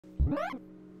Hey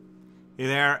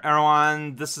there,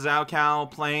 everyone. This is Alcal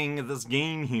playing this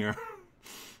game here.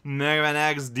 MegaMan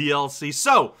X DLC.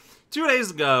 So, 2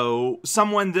 days ago,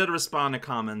 someone did respond to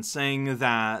comments saying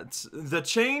that the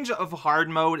change of hard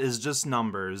mode is just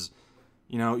numbers.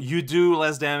 You know, you do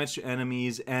less damage to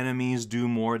enemies, enemies do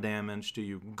more damage to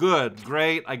you. Good,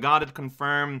 great, I got it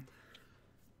confirmed.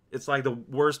 It's like the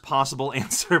worst possible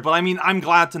answer, but I mean, I'm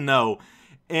glad to know.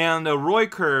 And Roy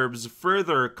Curbs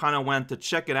further kind of went to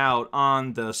check it out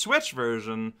on the Switch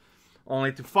version,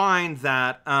 only to find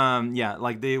that, yeah,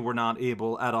 like they were not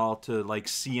able at all to like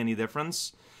see any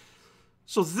difference.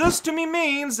 So this to me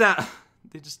means that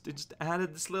they just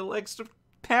added this little extra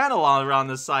panel all around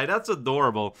the side. That's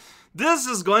adorable. This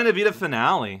is going to be the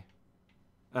finale.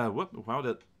 Whoop, how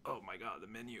did... Oh my god, the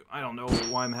menu. I don't know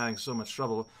why I'm having so much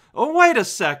trouble. Oh, wait a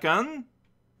second.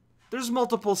 There's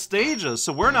multiple stages,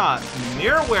 so we're not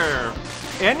anywhere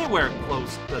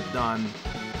close to done.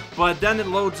 But then it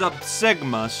loads up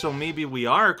Sigma, so maybe we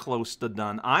are close to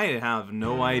done. I have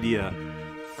no idea.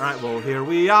 Alright, well, here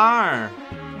we are.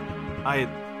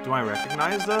 Do I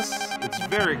recognize this? It's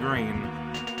very green.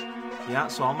 Yeah,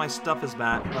 so all my stuff is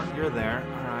back. Oh, you're there.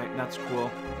 Alright, that's cool.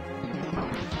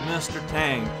 Mr.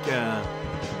 Tank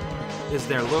is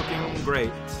there looking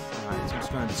great. Alright, so I'm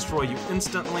just gonna destroy you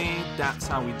instantly. That's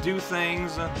how we do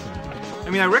things. I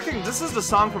mean, I reckon this is the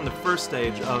song from the first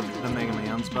stage of the Mega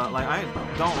Mans, but like I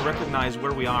don't recognize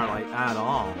where we are like at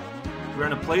all. We're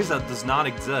in a place that does not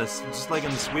exist. It's just like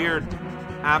in this weird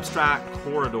abstract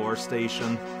corridor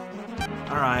station.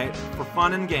 Alright, for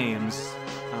fun and games,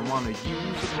 I want to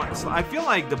use it. So I feel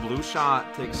like the blue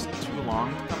shot takes too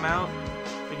long to come out.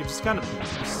 Like you're just kind of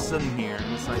sitting here,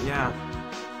 and it's like, yeah.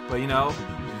 But you know,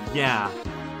 yeah,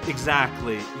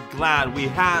 exactly. Glad we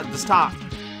had the stop.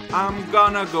 I'm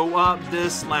gonna go up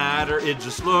this ladder. It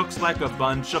just looks like a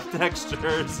bunch of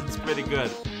textures. It's pretty good.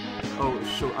 Oh,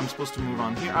 shoot, I'm supposed to move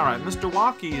on here. Alright, Mr.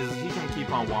 Walkie, he can keep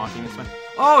on walking. It's fine.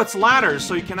 Oh, it's ladders,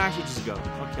 so you can actually just go.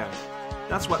 Okay.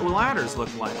 That's what ladders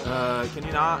look like. Can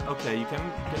you not? Okay,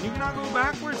 can you not go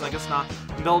backwards? I guess not.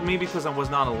 No, maybe because I was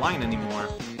not aligned anymore.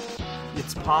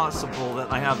 It's possible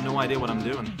that I have no idea what I'm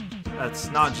doing. That's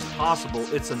not just possible,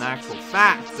 it's an actual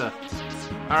fact.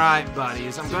 Alright,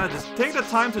 buddies, I'm gonna just take the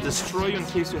time to destroy you in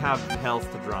case you have health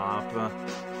to drop.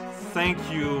 Thank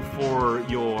you for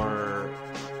your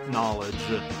knowledge.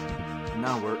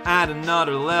 Now we're at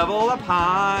another level up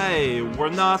high,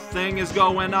 where nothing is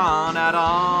going on at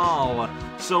all.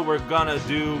 So we're gonna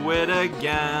do it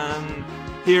again.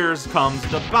 Here comes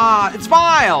the bot. It's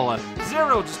Vile!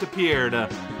 Zero just appeared.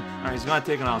 Alright, he's gonna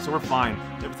take it off, so we're fine.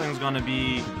 Everything's gonna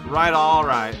be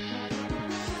alright.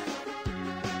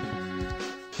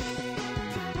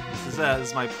 This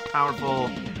is my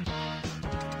powerful...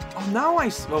 Oh, now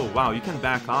oh, wow, you can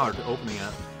back out opening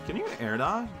it. Can you air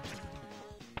dodge?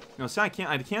 No, see, I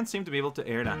can't seem to be able to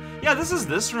air dodge. Yeah, this is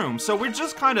this room. So we're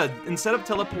just kind of, instead of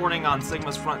teleporting on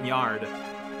Sigma's front yard,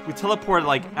 we teleport,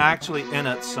 like, actually in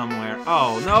it somewhere.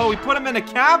 Oh, no, we put him in a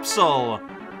capsule!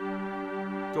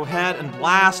 Go ahead and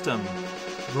blast him.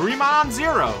 Greymon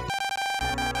Zero!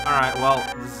 Alright, well,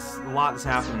 a lot is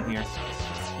happening here.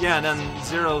 Yeah, and then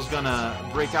Zero's gonna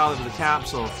break out of the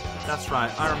capsule. That's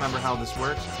right, I remember how this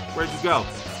works. Where'd you go?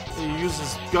 He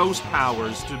uses ghost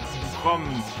powers to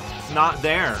become not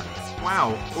there.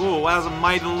 Wow. Ooh, that was a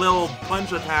mighty little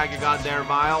punch attack you got there,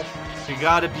 Vile. You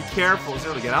gotta be careful.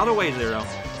 Zero, get out of the way, Zero.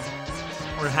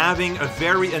 We're having a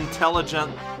very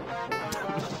intelligent...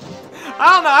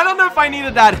 I don't know if I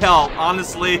needed that help,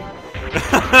 honestly.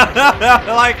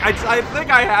 Like, I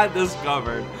think I had this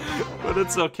covered. But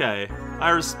it's okay. I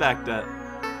respect it.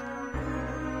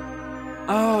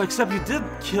 Oh, except you did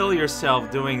kill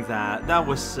yourself doing that. That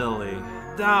was silly.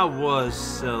 That was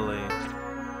silly.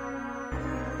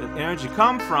 Did energy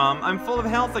come from? I'm full of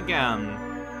health again.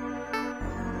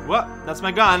 What? That's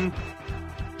my gun.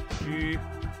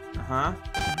 Huh?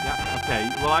 Yeah,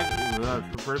 okay. Well, I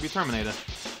prefer to be terminated.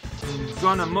 I'm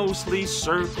gonna mostly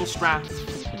circle strap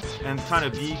and kind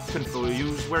of be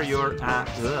confused where you're at.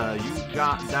 You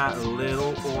got that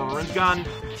little orange gun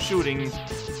shooting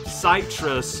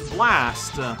citrus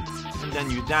blast, and then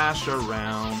you dash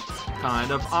around, kind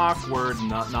of awkward,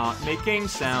 not making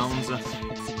sounds.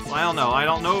 Well, I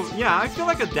don't know. Yeah, I feel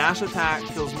like a dash attack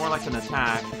feels more like an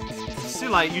attack. See,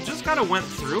 like, you just kind of went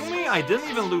through me. I didn't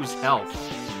even lose health.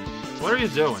 What are you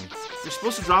doing? You're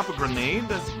supposed to drop a grenade?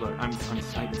 Look,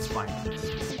 it's fine.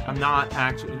 I'm not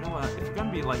actually, you know what, if you're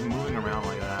gonna be, like, moving around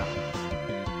like that,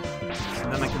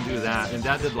 and then I can do that, and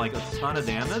that did, like, a ton of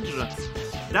damage,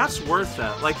 that's worth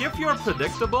it. Like, if you're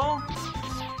predictable,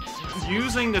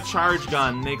 using the charge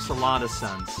gun makes a lot of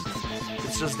sense.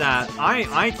 It's just that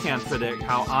I can't predict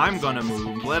how I'm gonna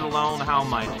move, let alone how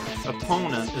my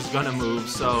opponent is gonna move,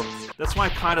 so that's why I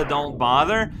kinda don't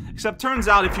bother. Except turns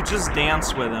out if you just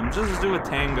dance with him, just do a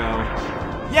tango.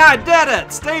 Yeah, I did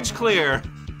it! Stage clear!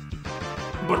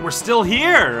 But we're still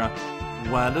here!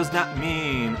 What does that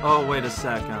mean? Oh, wait a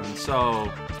second.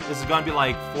 So, this is gonna be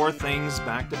like 4 things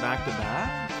back to back to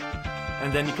back?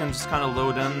 And then you can just kind of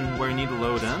load in where you need to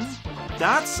load in?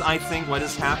 That's, I think, what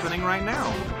is happening right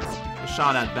now. A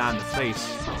shot at bad in the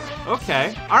face.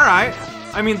 Okay, alright.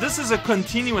 I mean, this is a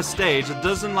continuous stage. It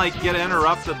doesn't, like, get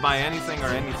interrupted by anything or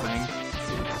anything.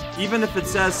 Even if it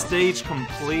says stage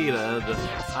completed,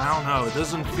 I don't know, it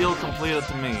doesn't feel completed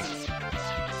to me.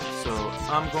 So,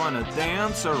 I'm going to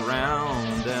dance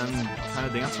around and kind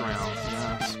of dance around.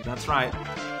 Yes, that's right.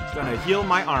 Gonna heal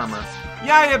my armor.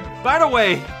 Yeah, by the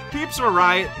way, peeps were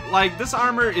right. Like, this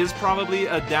armor is probably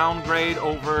a downgrade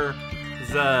over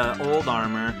the old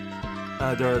armor.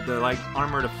 The like,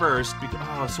 armor to first.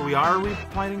 Oh, so we are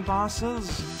fighting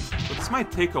bosses? But this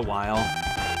might take a while.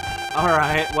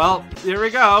 Alright, well, here we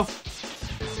go.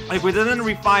 Like, we didn't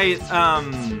refight,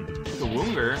 the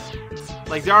Wunger.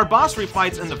 Like, there are boss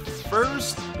refights in the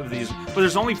first of these, but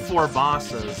there's only 4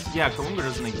 bosses. Yeah, Kalunga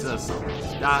doesn't exist.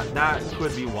 That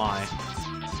could be why.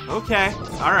 Okay,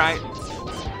 alright.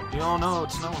 You all know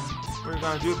it's no what we're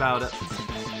gonna do about it.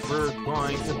 We're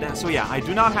going to dance. So yeah, I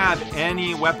do not have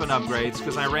any weapon upgrades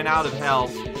because I ran out of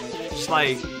health. Just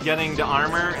like getting the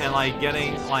armor and like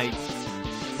getting like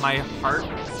my heart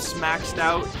maxed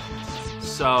out.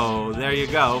 So there you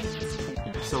go.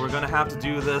 So we're gonna have to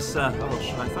do this. Oh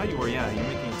shit! I thought you were. Yeah, you're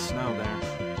making it snow there.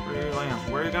 Where are you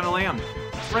land? Where are you gonna land?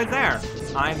 Right there.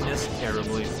 I missed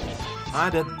terribly. I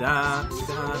did that.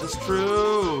 That is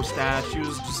true.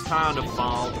 Statues just kind of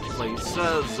fall to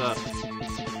places.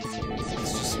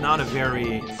 It's just not a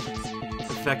very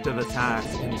effective attack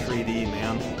in 3D,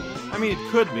 man. I mean,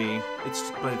 it could be.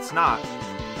 But it's not.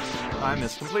 I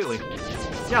missed completely.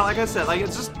 Yeah, like I said, like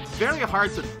it's just very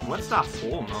hard to. What's that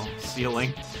hole? No,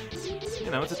 ceiling.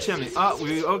 You know, it's a chimney.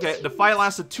 Okay. The fight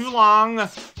lasted too long.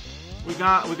 We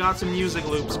got some music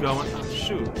loops going. Oh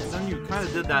shoot! Then you kind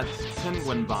of did that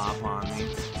penguin bop on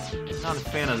me. Not a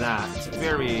fan of that. It's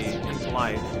very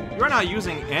impolite. You're not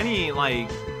using any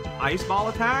like ice ball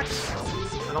attacks.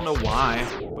 I don't know why,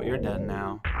 but you're dead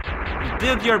now. You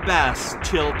did your best,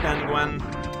 chill penguin.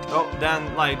 Oh,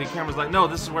 then like the camera's like, no,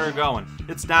 this is where you're going.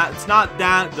 It's that. It's not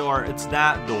that door. It's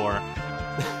that door.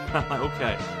 I'm like,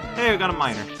 okay. Hey, we got a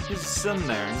miner. He's sitting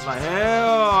there. He's like, hey,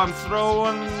 oh, I'm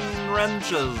throwing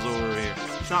wrenches over here.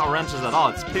 It's not wrenches at all.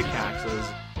 It's pickaxes.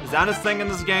 Is that a thing in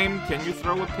this game? Can you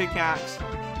throw a pickaxe?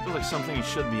 Feels like something you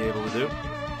should be able to do.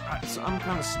 Alright, so I'm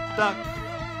kind of stuck.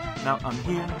 Now I'm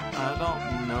here. I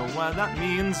don't know what that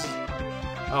means.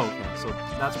 Oh, okay, so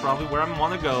that's probably where I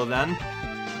want to go then.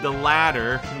 The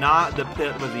ladder, not the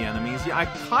pit with the enemies. Yeah, I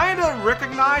kind of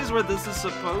recognize where this is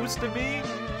supposed to be.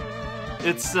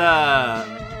 It's,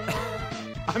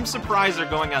 I'm surprised they're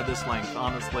going at this length,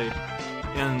 honestly,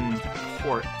 in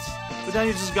ports. But then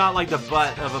you just got, like, the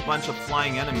butt of a bunch of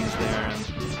flying enemies there, and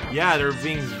yeah, they're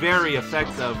being very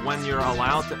effective when you're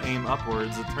allowed to aim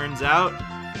upwards, it turns out.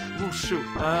 Oh, shoot,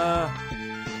 I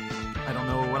don't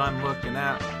know what I'm looking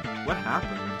at. What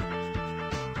happened?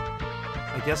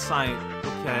 I guess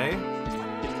okay.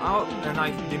 Oh, and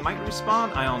they might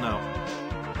respawn? I don't know.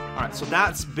 Alright, so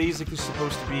that's basically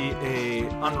supposed to be a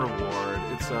unreward.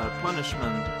 It's a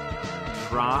punishment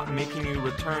drop, making you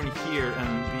return here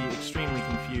and be extremely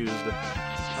confused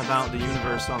about the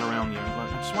universe all around you.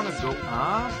 But I just want to go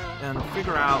up and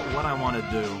figure out what I want to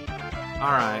do.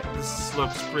 Alright, this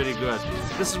looks pretty good.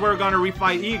 This is where we're going to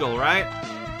refight Eagle, right?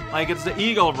 Like, it's the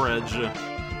Eagle Bridge.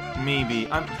 Maybe.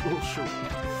 Oh, shoot.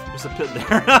 There's a pit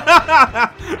there.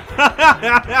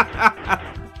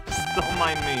 Don't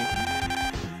mind me.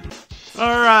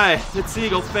 Alright, it's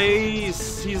Eagle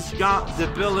Face. He's got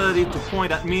the ability to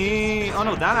point at me. Oh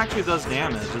no, that actually does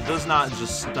damage. It does not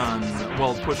just stun,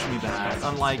 well, push me back.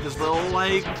 Unlike his little,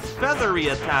 like, feathery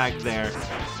attack there.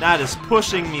 That is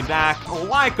pushing me back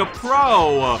like a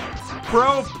pro.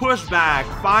 Pro pushback,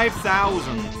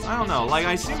 5,000. I don't know, like,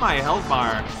 I see my health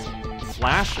bar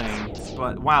flashing.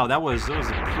 But, wow, that was a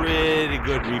pretty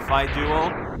good refight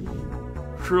duel.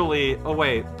 Truly, oh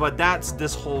wait, but that's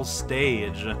this whole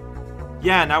stage.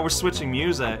 Yeah, now we're switching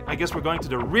music. I guess we're going to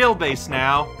the real base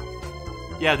now.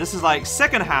 Yeah, this is like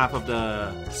second half of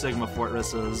the Sigma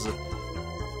Fortresses.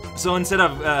 So instead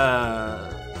of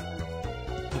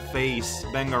the face,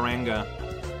 Bangaranga,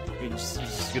 we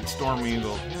just get Storm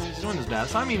Eagle. Yeah, he's doing his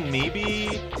best. I mean,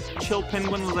 maybe Chill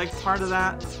Penguin was like part of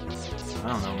that. I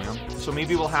don't know, man. So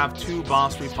maybe we'll have 2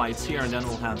 boss refights here and then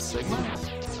we'll have Sigma?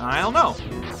 I don't know.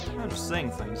 I'm just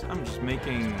saying things. I'm just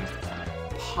making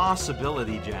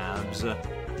possibility jabs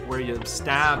where you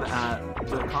stab at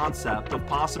the concept of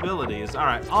possibilities.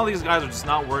 Alright, all these guys are just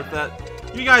not worth it.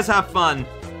 You guys have fun.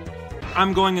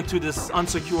 I'm going into this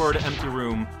unsecured empty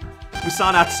room. We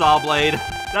saw that saw blade.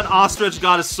 That ostrich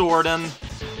got his sword in.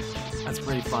 That's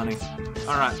pretty funny.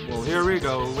 Alright, well here we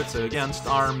go. It's against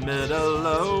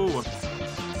Armadillo.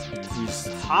 He's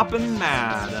hopping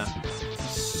mad.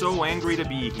 He's so angry to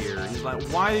be here. He's like,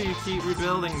 why do you keep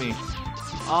rebuilding me?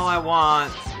 All I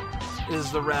want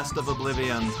is the rest of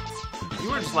Oblivion.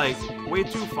 You were just like way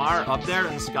too far up there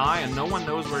in the sky and no one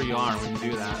knows where you are when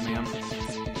you do that, man.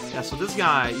 Yeah, so this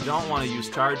guy, you don't want to use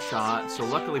charge shot, so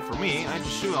luckily for me, I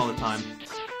just shoot all the time.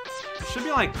 It should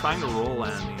be like trying to roll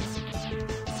at me.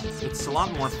 It's a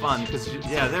lot more fun, because,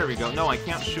 yeah, there we go. No, I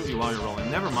can't shoot you while you're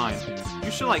rolling. Never mind. You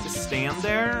should, like, stand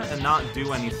there and not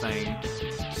do anything.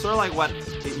 Sort of like what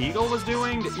the Eagle was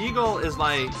doing. The Eagle is,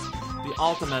 like, the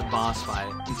ultimate boss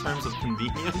fight in terms of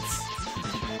convenience.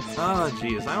 Oh,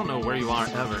 jeez. I don't know where you are,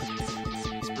 ever.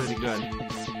 It's pretty good.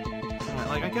 Alright,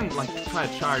 like, I can, like, try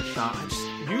a charge shot.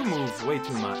 You move way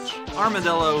too much.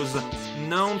 Armadillo's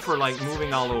known for, like,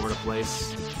 moving all over the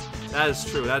place. That is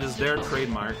true. That is their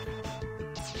trademark.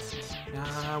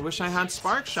 I wish I had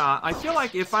Spark Shot. I feel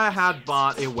like if I had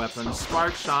bought a weapon,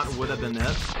 Spark Shot would have been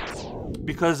it.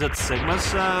 Because it's Sigma's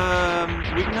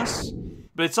weakness.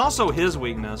 But it's also his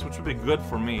weakness, which would be good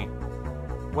for me.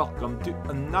 Welcome to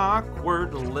an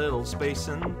awkward little space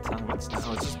in time. What's that?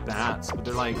 Oh, it's just bats, but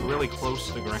they're like really close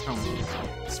to the ground.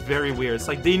 It's very weird. It's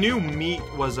like they knew Meat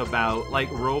was about like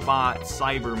robot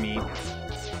cyber meat.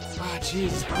 Ah,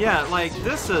 jeez. Yeah, like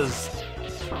this is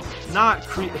not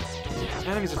creepy.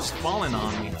 Enemies are just falling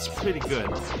on me. It's pretty good.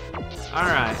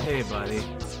 Alright, hey buddy.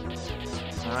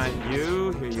 Alright,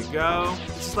 you, here you go.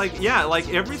 It's like, yeah,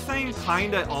 like everything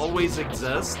kinda always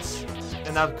exists.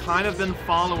 And I've kind of been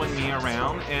following me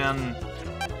around, and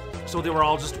so they were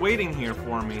all just waiting here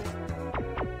for me.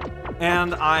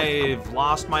 And I've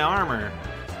lost my armor.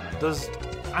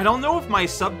 I don't know if my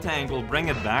sub-tank will bring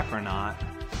it back or not.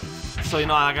 So, you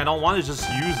know, like, I don't want to just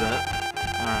use it.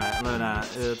 Alright, look at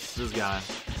that. It's this guy.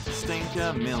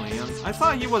 Stinkamillion. I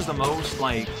thought he was the most,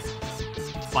 like,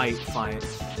 fight.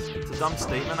 It's a dumb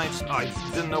statement. I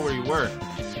didn't know where you were.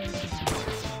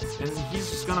 And he's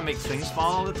just gonna make things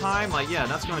fall all the time? Like, yeah,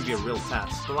 that's gonna be a real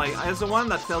test. But, like, as the one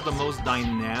that felt the most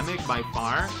dynamic by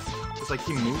far, it's like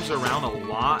he moves around a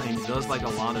lot and he does, like, a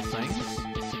lot of things.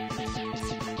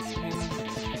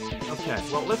 Okay,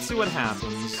 well, let's see what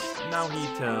happens. Now he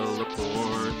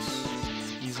teleports.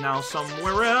 He's now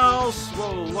somewhere else.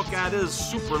 Whoa, look at his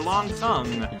super long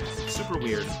tongue. Super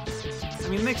weird. I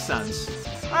mean, makes sense.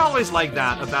 I always like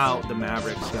that about the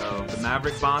Mavericks, though. The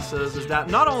Maverick bosses is that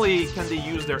not only can they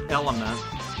use their element,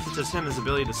 such as him, his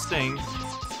ability to sting,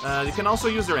 they can also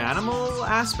use their animal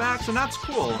aspects, and that's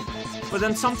cool. But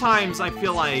then sometimes I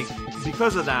feel like,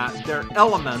 because of that, their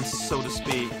elements, so to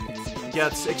speak,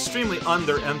 gets extremely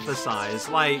underemphasized.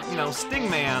 Like, you know,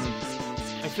 Stingman,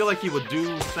 I feel like he would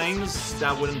do things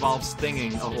that would involve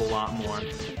stinging a whole lot more.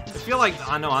 I feel like,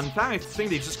 I know, in fact, I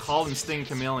think they just called him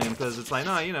Stingkamillion, because it's like,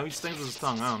 no, you know, he stings with his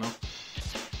tongue, I don't know.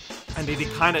 And they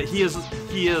kind of, he is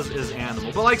his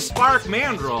animal. But like Spark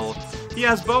Mandrill, he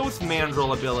has both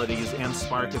Mandrill abilities and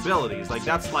Spark abilities. Like,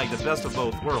 that's like the best of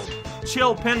both worlds.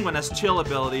 Chill Penguin has chill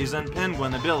abilities and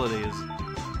Penguin abilities.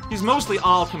 He's mostly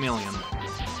all Chameleon,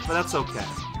 but that's okay.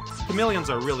 Chameleons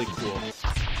are really cool.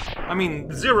 I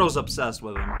mean, Zero's obsessed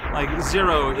with him. Like,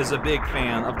 Zero is a big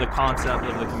fan of the concept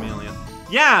of the chameleon.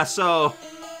 Yeah, so,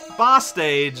 boss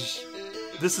stage.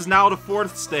 This is now the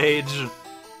 4th stage.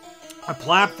 A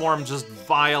platform just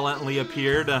violently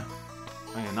appeared.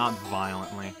 Okay, not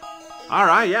violently.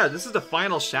 Alright, yeah, this is the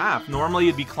final shaft. Normally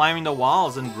you'd be climbing the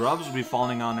walls and grubs would be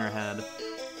falling on their head.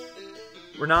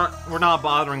 We're not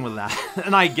bothering with that.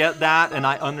 And I get that, and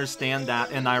I understand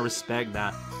that, and I respect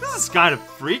that. This is kind of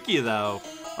freaky, though.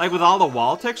 Like, with all the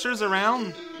wall textures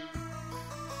around.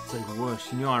 It's like,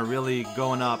 whoosh, you are really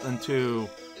going up into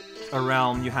a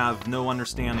realm you have no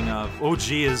understanding of. Oh,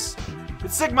 geez.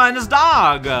 It's Sigma and his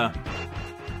dog!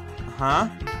 Huh?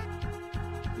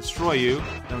 Destroy you.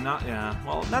 No, not, yeah.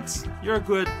 Well, you're a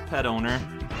good pet owner.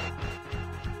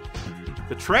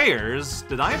 Betrayers?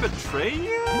 Did I betray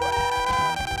you?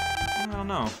 I don't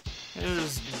know.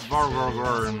 There's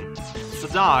Varvarvar, and it's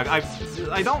a dog.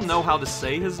 I don't know how to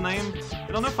say his name. I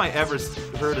don't know if I ever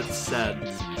heard it said.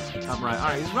 Right.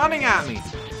 Alright, he's running at me.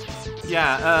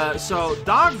 Yeah, so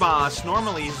Dog Boss,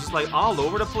 normally he's just like all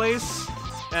over the place,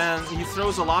 and he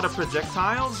throws a lot of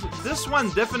projectiles. This one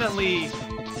definitely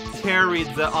carried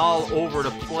the all over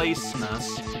the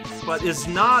placeness. but is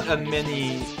not a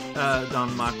mini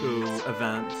Danmaku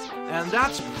event, and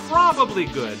that's probably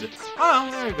good. Oh,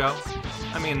 there you go.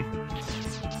 I mean,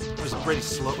 it was pretty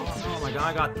slow. Oh my god,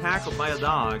 I got tackled by a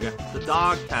dog. The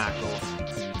dog tackle.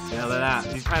 Yeah, look at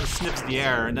that. He kind of sniffs the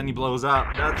air, and then he blows up.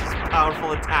 That's a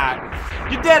powerful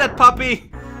attack. You did it,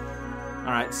 puppy!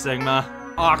 Alright, Sigma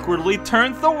awkwardly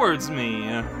turned towards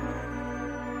me.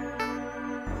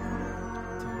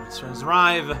 Let's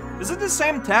arrive. Is it the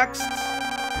same text?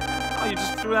 Oh, you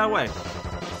just threw that away.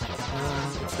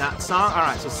 It's that song.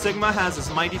 Alright, so Sigma has his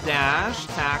mighty dash,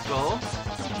 tackle.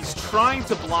 He's trying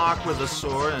to block with a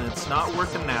sword, and it's not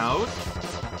working out.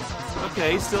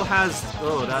 Okay, he still has...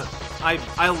 Oh, that...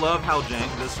 I love how jank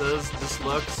this is. This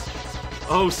looks...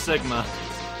 Oh, Sigma.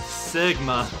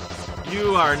 Sigma.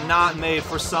 You are not made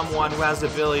for someone who has the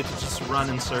ability to just run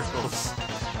in circles.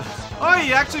 Oh,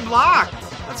 you actually blocked!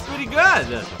 That's pretty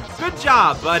good. Good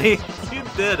job, buddy. You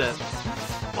did it.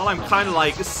 Well, I'm kind of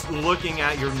like looking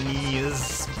at your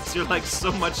knees. You're like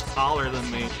so much taller than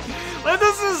me. Like,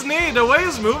 this is neat. The way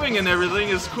he's moving and everything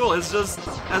is cool. It's just,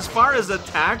 as far as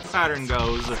attack pattern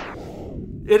goes,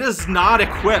 it is not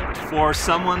equipped for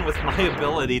someone with my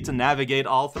ability to navigate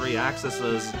all three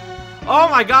axes. Oh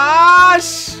my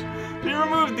gosh!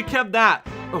 He kept that.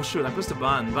 Oh shoot, I pressed a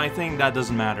button, but I think that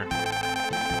doesn't matter.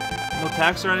 No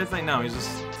text or anything? No, he's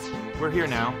just... We're here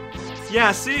now.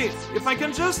 Yeah, see, if I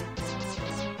can just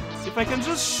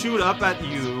shoot up at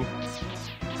you,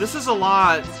 this is a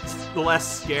lot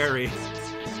less scary.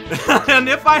 And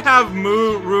if I have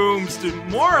rooms to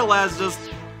more or less just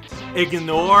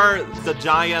ignore the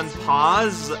giant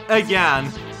paws, again,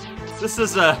 this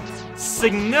is a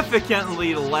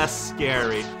significantly less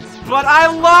scary. But I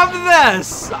love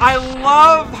this! I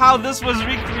love how this was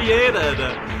recreated.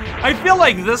 I feel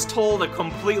like this told a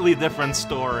completely different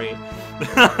story.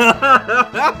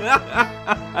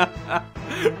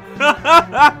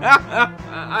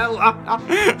 I love...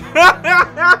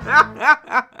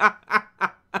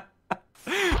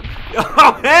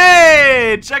 Oh,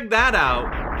 hey! Check that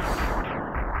out.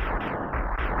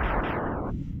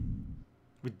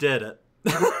 We did it.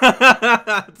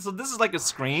 So this is like a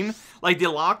screen. Like, they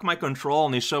lock my control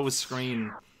and they show a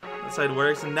screen. That's how it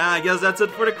works. And now I guess that's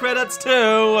it for the credits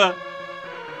too.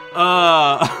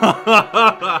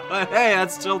 Hey,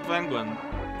 that's still Penguin. In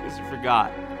case you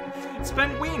forgot. It's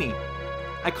Penguini.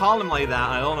 I call him like that.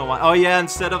 I don't know why. Oh yeah,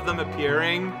 instead of them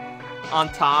appearing on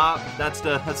top, that's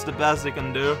the best they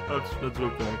can do. That's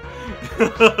okay.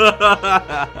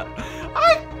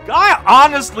 I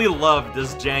honestly love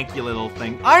this janky little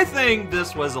thing. I think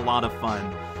this was a lot of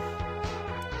fun.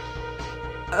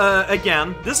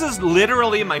 Again, this is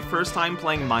literally my first time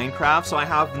playing Minecraft, so I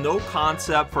have no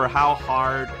concept for how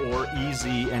hard or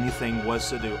easy anything was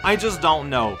to do. I just don't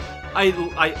know. I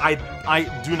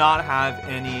do not have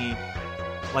any,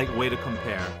 like, way to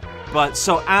compare. But,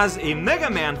 so as a Mega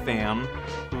Man fan,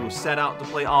 who set out to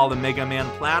play all the Mega Man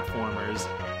platformers,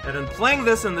 and then playing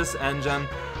this in this engine,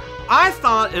 I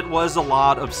thought it was a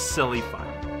lot of silly fun.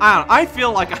 I don't know, I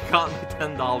feel like I got my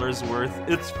 $10 worth.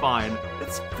 It's fine.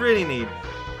 It's pretty neat.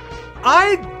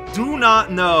 I do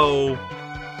not know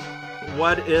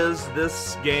what is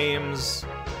this game's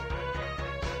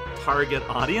target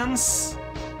audience,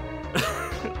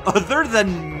 other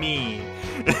than me.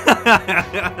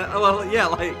 Well, yeah,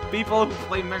 like, people who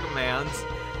play Mega Mans.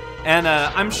 And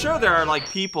I'm sure there are, like,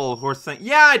 people who are thinking,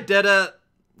 yeah, I did it.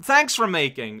 Thanks for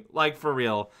making, like, for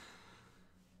real.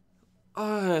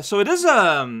 So it is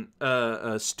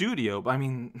a studio, but I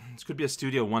mean, this could be a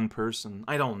studio one person.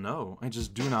 I don't know. I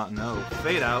just do not know.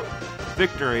 Fade out.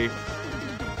 Victory.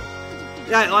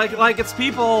 Yeah, like it's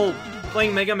people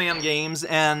playing Mega Man games,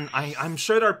 and I'm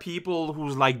sure there are people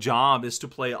whose, like, job is to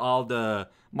play all the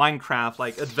Minecraft,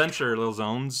 like, adventure little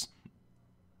zones.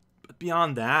 But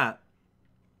beyond that,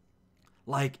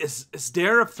 like, is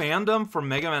there a fandom for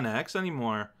Mega Man X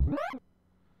anymore?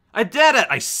 I did it!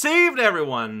 I saved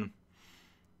everyone!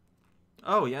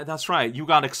 Oh, yeah, that's right. You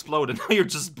got exploded. Now you're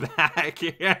just back.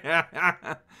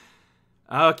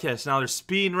 Okay, so now there's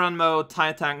speedrun mode,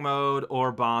 time attack mode,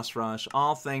 or boss rush.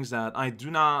 All things that I do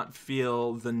not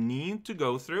feel the need to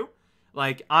go through.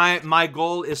 Like, my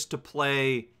goal is to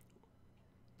play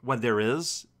what there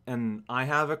is, and I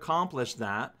have accomplished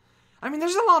that. I mean,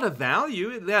 there's a lot of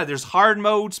value. Yeah, there's hard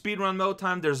mode, speedrun mode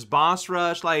time, there's boss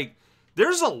rush. Like,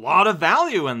 there's a lot of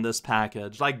value in this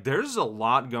package. Like, there's a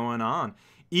lot going on.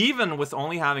 Even with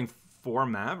only having 4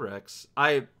 Mavericks,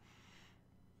 I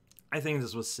think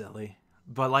this was silly.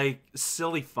 But, like,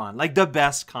 silly fun. Like, the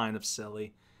best kind of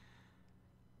silly.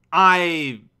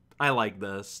 I like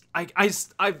this. I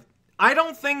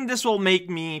don't think this will make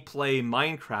me play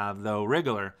Minecraft, though,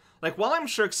 regular. Like, while I'm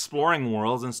sure exploring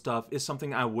worlds and stuff is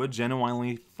something I would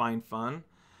genuinely find fun,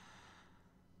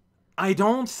 I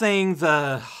don't think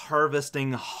the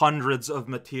harvesting hundreds of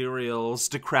materials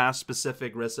to craft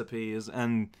specific recipes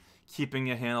and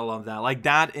keeping a handle on that, like,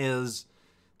 that is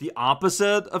the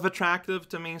opposite of attractive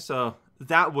to me, so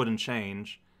that wouldn't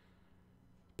change.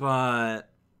 But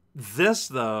this,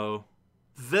 though,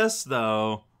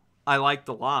 I liked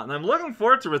a lot, and I'm looking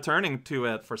forward to returning to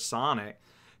it for Sonic.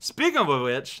 Speaking of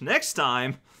which, next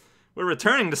time, we're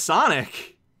returning to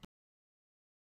Sonic.